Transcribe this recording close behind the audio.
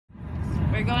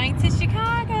We're going to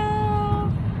Chicago.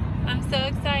 I'm so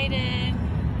excited.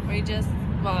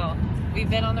 We've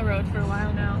been on the road for a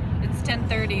while now. It's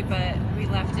 10:30, but we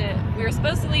left it. We were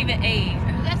supposed to leave at 8.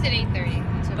 We left at 8:30.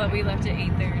 Okay. But we left at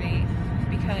 8:30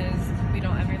 because we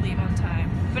don't ever leave on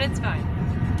time. But it's fine.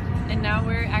 And now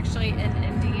we're actually in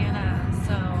Indiana,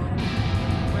 so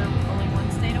we're only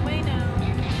one state away now.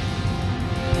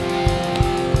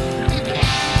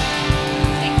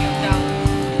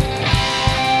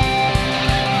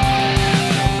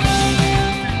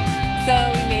 So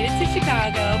we made it to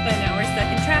Chicago, but now we're stuck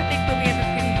in traffic, but we have a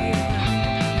pretty view.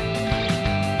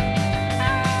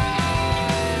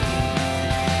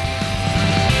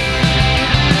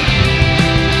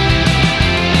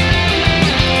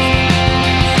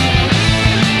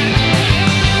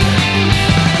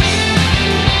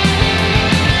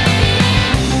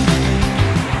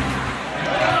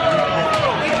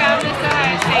 We found this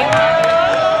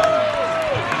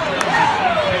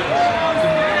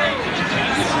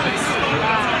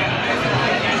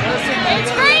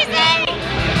It's crazy!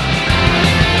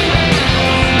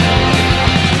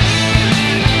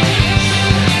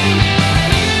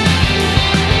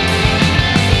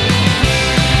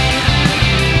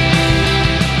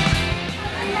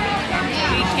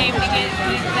 We came to get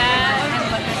pizza.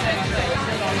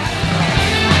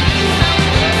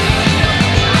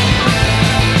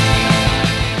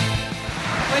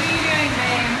 What are you doing,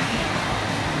 babe?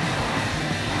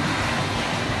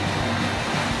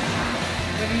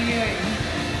 What are you doing?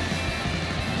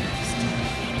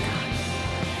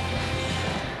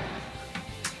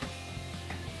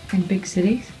 In big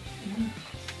cities?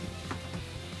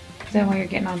 Is that why you're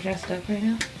getting all dressed up right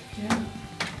now? Yeah.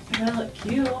 I gotta look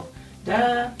cute.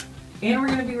 Duh. And we're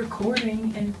gonna be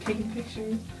recording and taking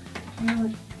pictures. I gotta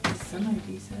look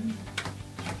semi-decent.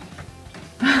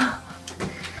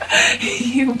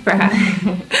 You brat.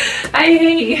 I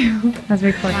hate you. I was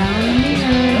recording.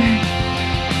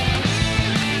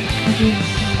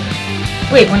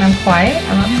 Wait, when I'm quiet,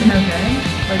 I'm up to no good?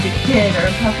 Like a kid or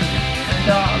a puppy or a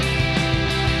dog.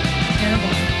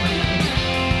 Terrible.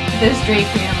 This straight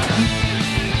camera.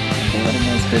 What am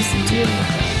I supposed to do?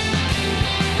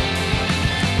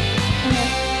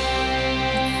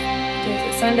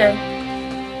 It's Sunday.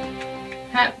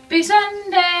 Happy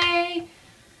Sunday!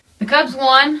 The Cubs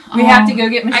won. We have to go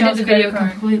get Michelle's I did the video credit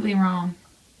card. completely wrong.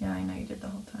 Yeah, I know you did the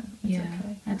whole time. It's Yeah,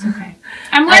 okay. that's okay.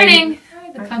 I'm learning.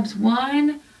 The Cubs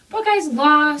won. Buckeyes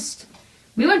lost.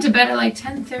 We went to bed at like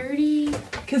 10:30.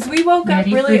 Because we woke up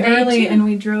Ready really for day early 2. and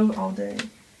we drove all day.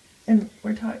 And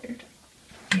we're tired.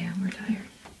 Yeah, we're tired.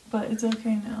 But it's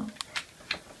okay now.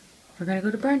 We're gonna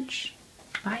go to brunch.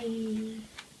 Bye.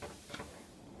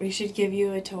 We should give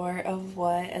you a tour of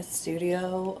what a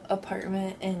studio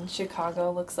apartment in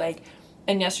Chicago looks like.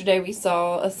 And yesterday we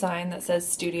saw a sign that says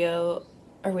studio,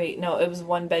 or wait, no, it was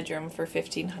 1 bedroom for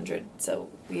 $1,500. So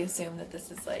we assume that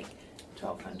this is like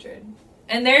 $1,200.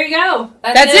 And there you go.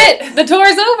 That's it. The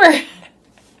tour's over.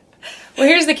 Well,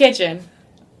 here's the kitchen.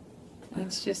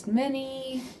 It's just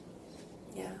mini.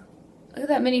 Yeah. Look at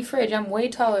that mini fridge. I'm way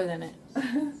taller than it.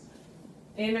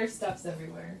 And our stuff's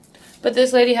everywhere. But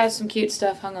this lady has some cute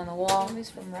stuff hung on the wall. It's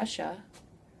from Russia.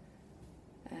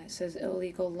 It says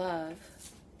illegal love.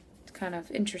 It's kind of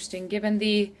interesting given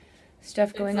the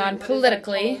stuff going on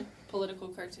politically. Political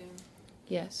cartoon.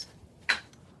 Yes.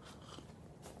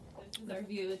 This is our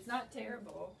view. It's not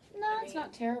terrible. No, I it's mean,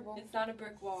 not terrible. It's not a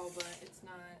brick wall, but it's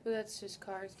not. But that's just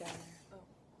cars down there.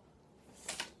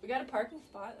 We got a parking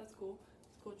spot. That's cool.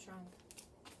 It's a cool trunk.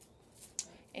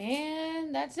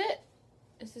 And that's it.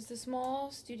 This is the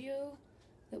small studio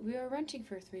that we are renting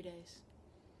for 3 days.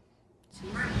 See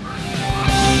you.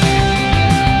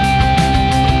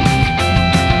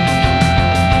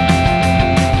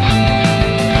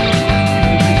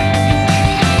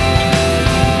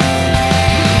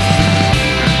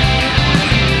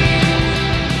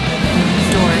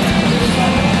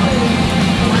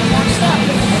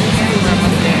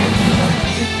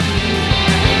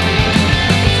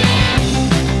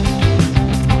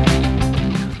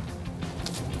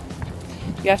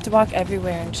 You have to walk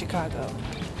everywhere in Chicago.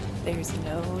 There's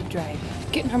no driving.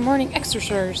 Getting our morning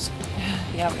exercise.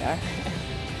 Yeah, we are.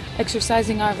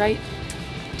 Exercising our right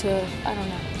to, I don't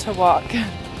know. To walk.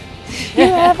 You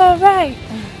have a right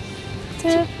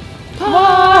to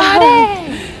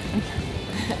Party!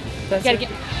 That's Gotta it. get.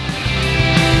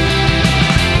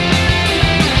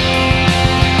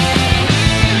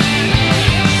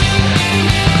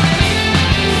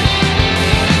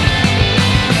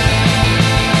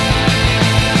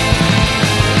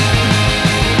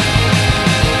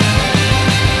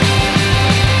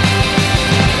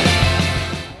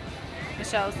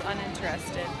 Michelle's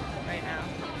uninterested. right now.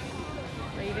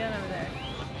 What are you doing over there?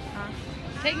 Huh?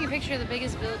 Taking a picture of the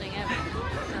biggest building ever.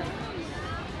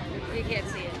 Look. You can't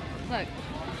see it. Look.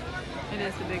 It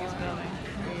is the biggest building.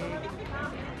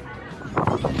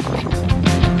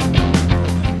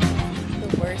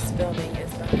 The worst building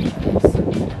is behind us.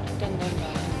 Dun, dun,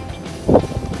 dun.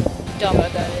 Dump.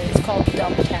 That is. It's called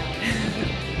Dump Town.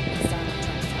 It's not a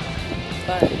town,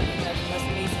 but it has the most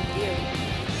amazing view.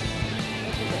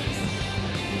 Look at this.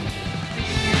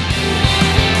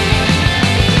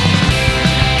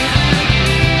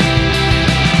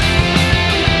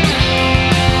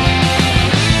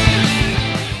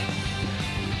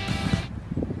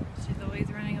 She's always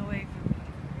running away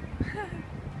from me.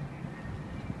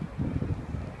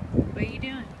 What are you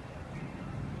doing?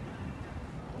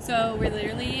 So we're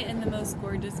literally in the most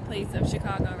gorgeous place of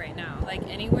Chicago right now. Like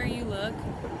anywhere you look,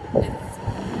 it's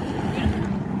beautiful.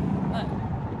 Look.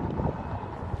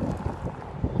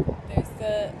 There's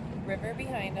the river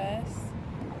behind us.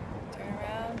 Turn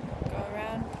around, go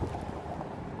around.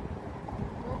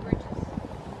 More bridges.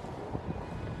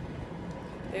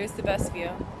 There's the best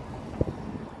view.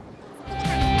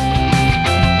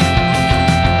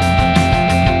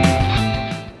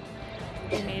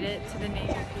 We made it to the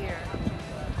Navy Pier.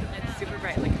 It's super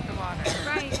bright. Look at the water.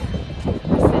 Right. The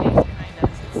city's behind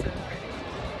us. It's so pretty.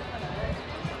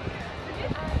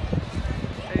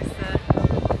 There's the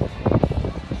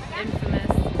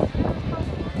infamous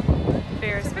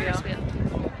Ferris wheel.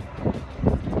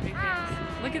 Pretty famous.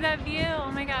 Look at that view.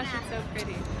 Oh my gosh, it's so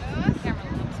pretty. Camera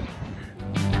loves me.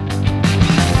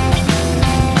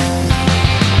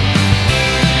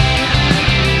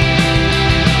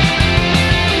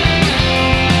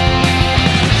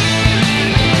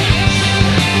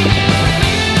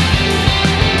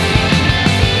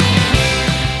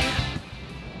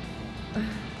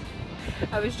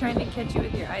 I was trying to catch you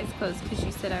with your eyes closed because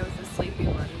you said I was a sleepy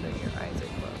one, but your eyes are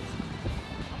closed.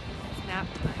 It's nap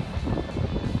time.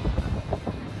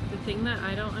 The thing that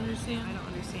I don't understand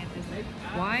is like,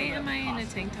 why am I in a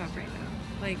tank top right now?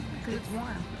 Like, because it's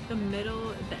warm. The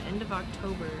end of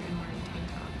October and we're in tank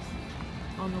tops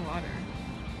on the water.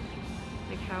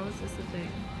 Like, how is this a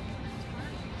thing?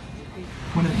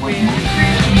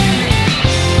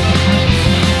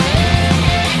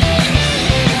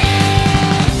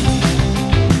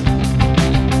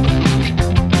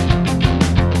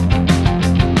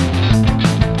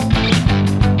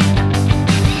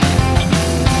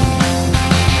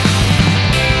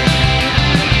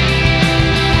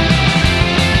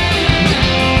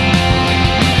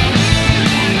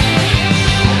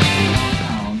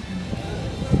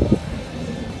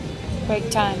 Break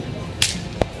time.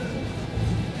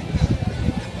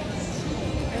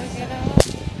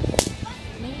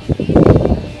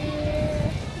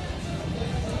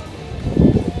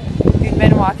 We've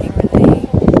been walking really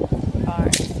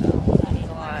far, so that's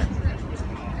a lot.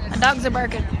 The dogs are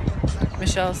barking.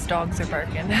 Michelle's dogs are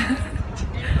barking.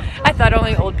 I thought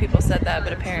only old people said that,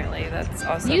 but apparently that's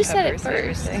also You said it Pepper's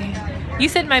favorite first. thing. You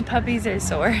said my puppies are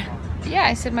sore. Yeah,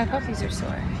 I said my puppies are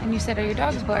sore. And you said, are your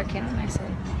dogs barking? And I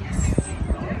said, yes.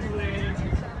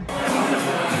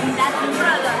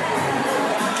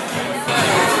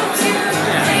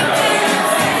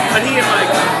 But he and my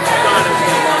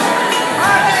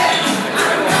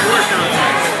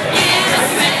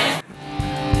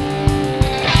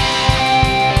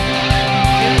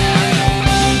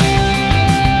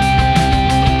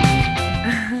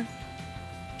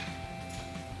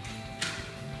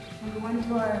We're going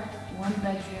to our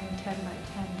 1-bedroom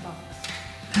 10x10 box.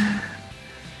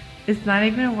 It's not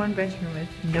even a 1-bedroom,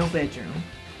 it's no bedroom.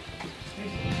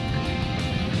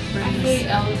 I hate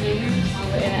elevators.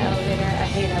 In an elevator, I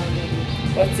hate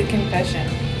elevators. What's a confession?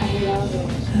 I hate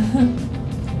elevators.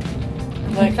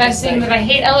 Like, Confessing that I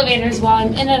hate elevators while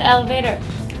I'm in an elevator.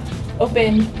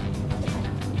 Open.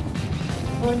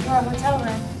 Going to our hotel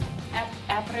room.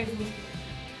 Après.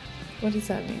 What does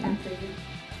that mean?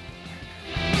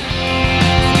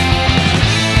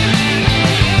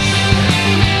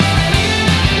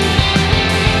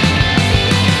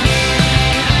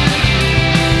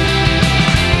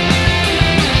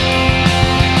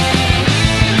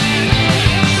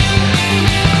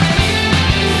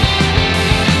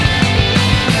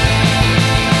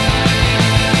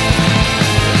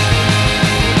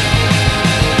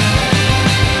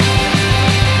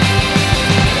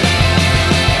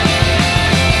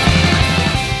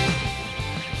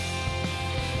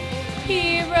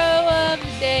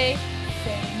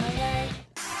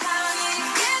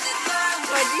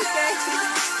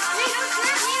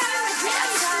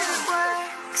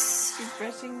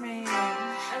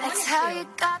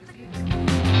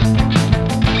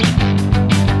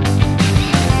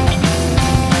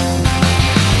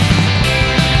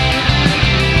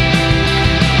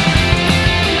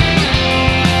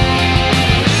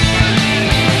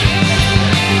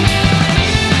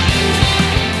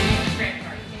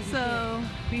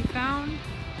 found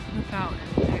the fountain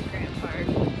at Grant Park,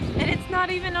 and it's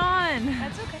not even on.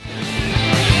 That's okay.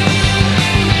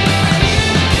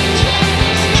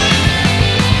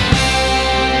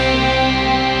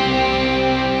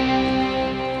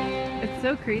 It's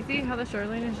so crazy how the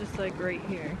shoreline is just like right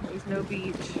here. There's no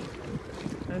beach,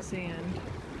 no sand,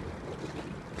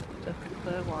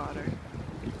 the water.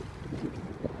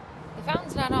 The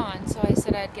fountain's not on, so I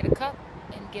said I'd get a cup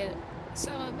and get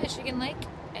some of Michigan Lake,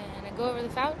 and I go over the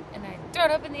fountain and I throw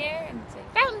it up in the air and say,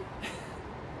 "Fountain!"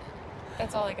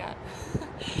 That's all I got.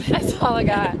 That's all I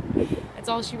got. That's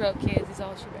all she wrote, kids. That's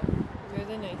all she wrote. You're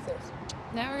the nicest.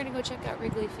 Now we're gonna go check out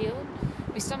Wrigley Field.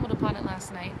 We stumbled upon it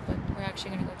last night, but we're actually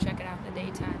gonna go check it out in the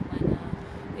daytime when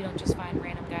we don't just find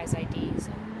random guys' IDs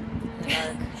in the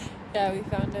dark. Yeah, we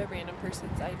found a random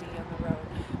person's ID on the road.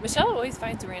 Michelle always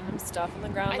finds random stuff on the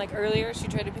ground. Like earlier, she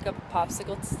tried to pick up a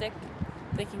popsicle stick,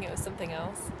 thinking it was something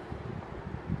else.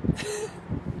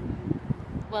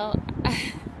 Well,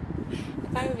 I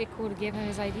thought it would be cool to give him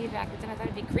his ID back, but then I thought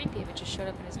it'd be creepy if it just showed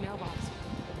up in his mailbox.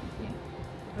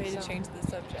 Way to So- change the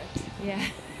subject. Yeah.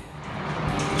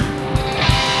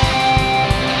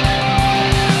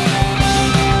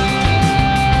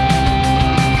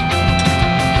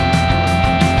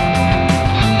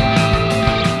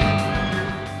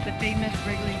 The famous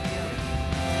Wrigley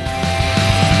Field.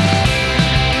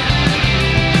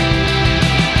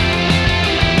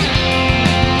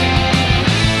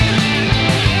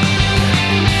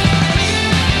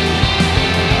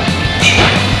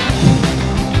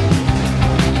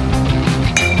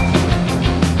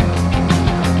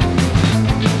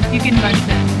 You can munch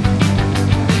it.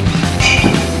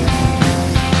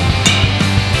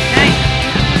 Nice.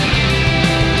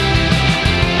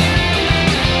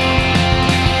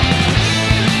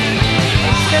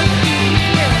 It's so sweet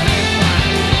here when there's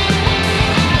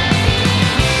flies.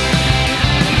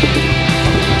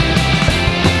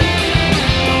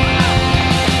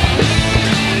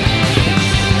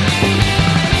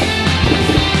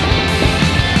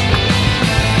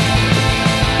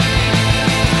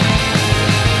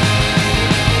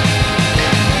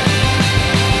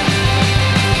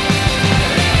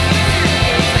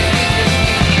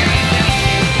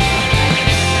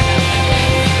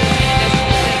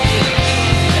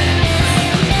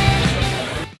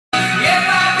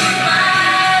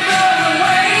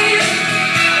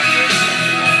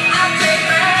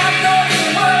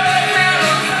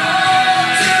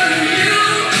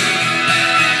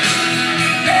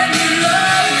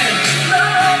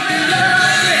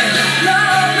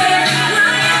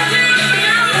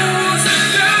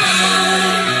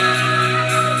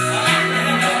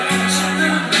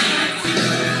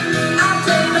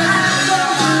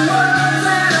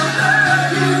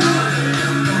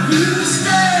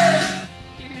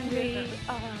 We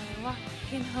are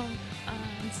walking home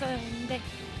on Sunday.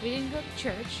 We didn't go to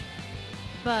church,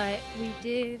 but we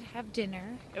did have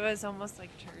dinner. It was almost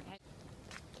like church.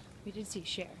 We did see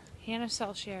Cher. Hannah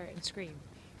saw Cher and scream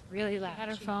really loud. She had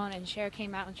her phone, and Cher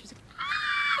came out, and she was like,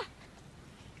 "Ah!"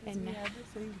 And now,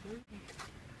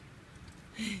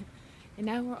 and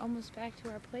now we're almost back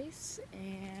to our place,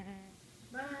 and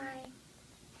Bye.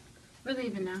 We're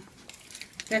leaving now.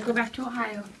 Gotta go back to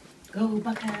Ohio. Go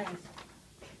Buckeyes.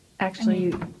 Actually,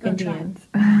 go Indians.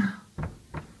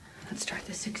 Let's start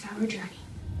the 6-hour journey.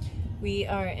 We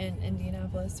are in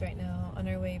Indianapolis right now on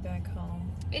our way back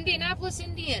home. Indianapolis,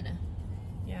 Indiana.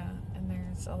 Yeah, and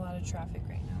there's a lot of traffic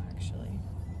right now, actually.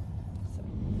 So.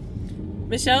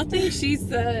 Michelle thinks she's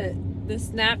the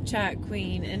Snapchat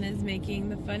queen and is making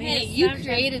the funniest. Hey, you Snapchat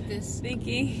created this.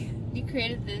 thinking You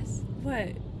created this. what?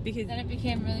 Because Then it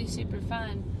became really super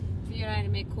fun for you and I to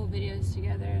make cool videos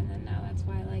together, and then now that's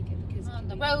why I like it, because on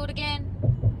the road again,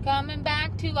 coming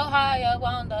back to Ohio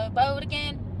on the road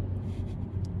again.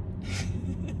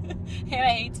 Hannah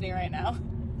hates me right now. On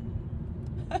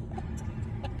the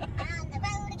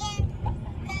road again,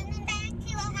 coming back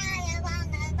to Ohio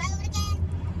on the road again.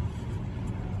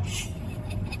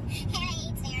 Hannah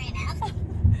hates me right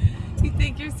now. you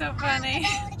think you're so funny.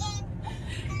 Road again,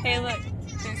 Hey, look,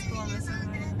 there's school on this on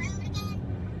one. the road again.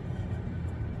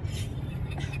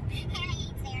 Hannah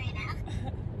hates me right now.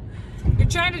 You're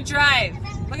trying to drive.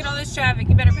 Look at all this traffic.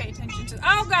 You better pay attention to.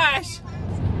 Oh gosh!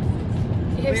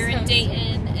 We're in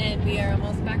Dayton and we are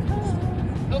almost back home.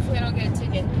 Hopefully I don't get a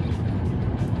ticket.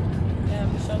 Yeah,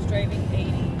 Michelle's driving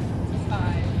 85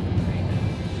 right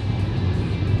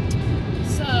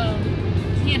So,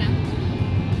 Hannah,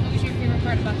 what was your favorite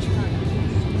part about Chicago?